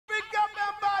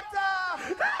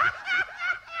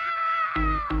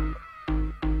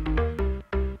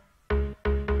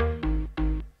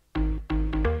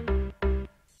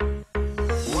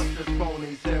What's this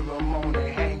phony ceremony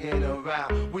hanging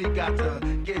around? We got to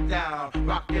get down,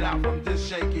 rock it out from this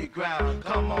shaky ground.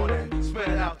 Come on and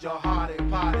spread out your hearty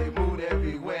party mood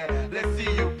everywhere. Let's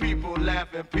see you people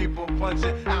laughing, people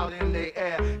punching out in the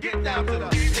air. Get down to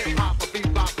the hip hop,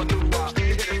 beat bop, a new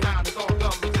you hear the sound, it's all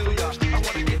coming to ya. I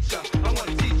wanna get ya, I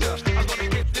wanna teach ya, I'm gonna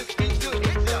get this beat to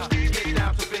hit ya. Get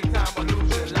down to big time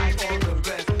illusion like all the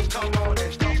rest. Come on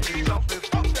and jump it,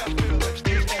 fuck that feeling,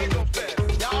 give all your best.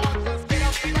 Y'all just get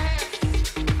up and dance.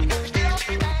 You got to get up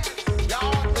and dance.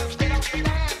 Y'all just get up and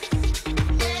dance.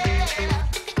 Yeah.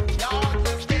 Y'all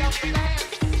just get up and dance.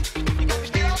 You got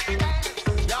to get up and dance.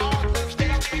 Y'all just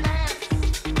get up and dance.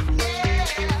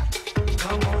 Yeah.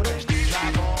 Come on and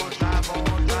drive on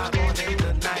in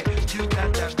the night. You got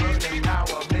that burning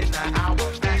power, midnight hour,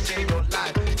 flashing your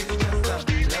life. It's just a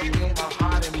love game of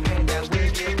heart and pain that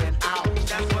we're giving out.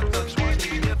 That's what the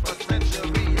 20th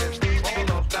century is all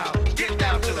about. Get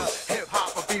down to the hip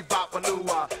hop, a bebop, a new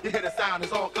you hear the sound,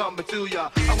 it's all coming to ya.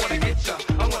 I wanna get ya,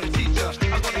 I wanna teach ya,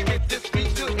 I'm gonna get this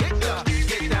beat to hit ya.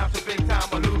 Get down to big time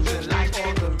illusion like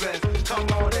all the rest. Come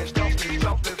on and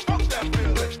jump it, fuck that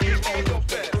feeling, give all your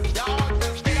best. Y'all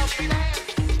just get up and dance.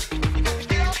 You got to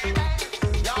get up and dance.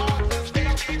 Y'all just get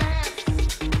up and dance.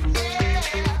 Yeah.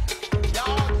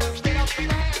 Y'all just get up and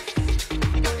dance.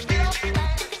 You got to get up and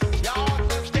dance. Y'all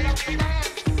just get up and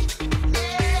dance.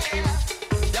 Yeah.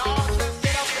 Y'all just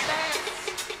get up and dance.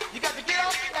 You got to get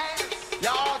up and dance.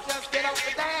 Y'all just get up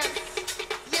and dance.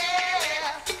 Yeah.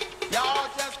 Y'all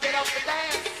just get up and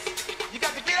dance. You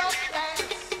got to get up and dance.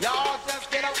 Y'all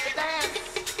just get up and dance.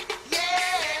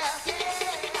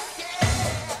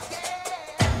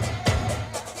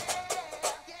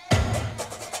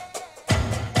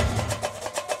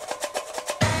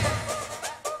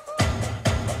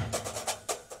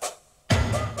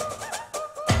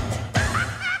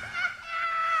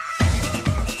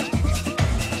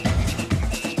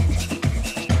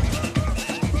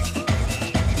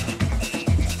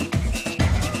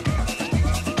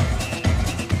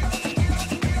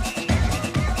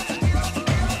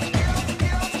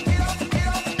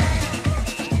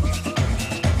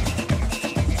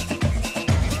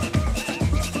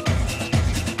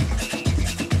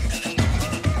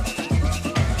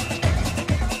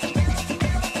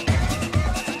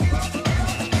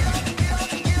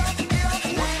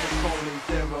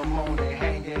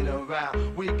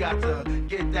 We got to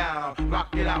get down,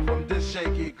 rock it out from this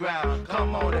shaky ground.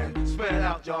 Come on and spread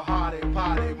out your hearty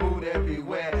party mood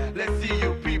everywhere. Let's see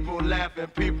you people laughing,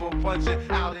 people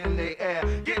punching out in the air.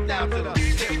 Get down to the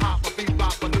hip hop.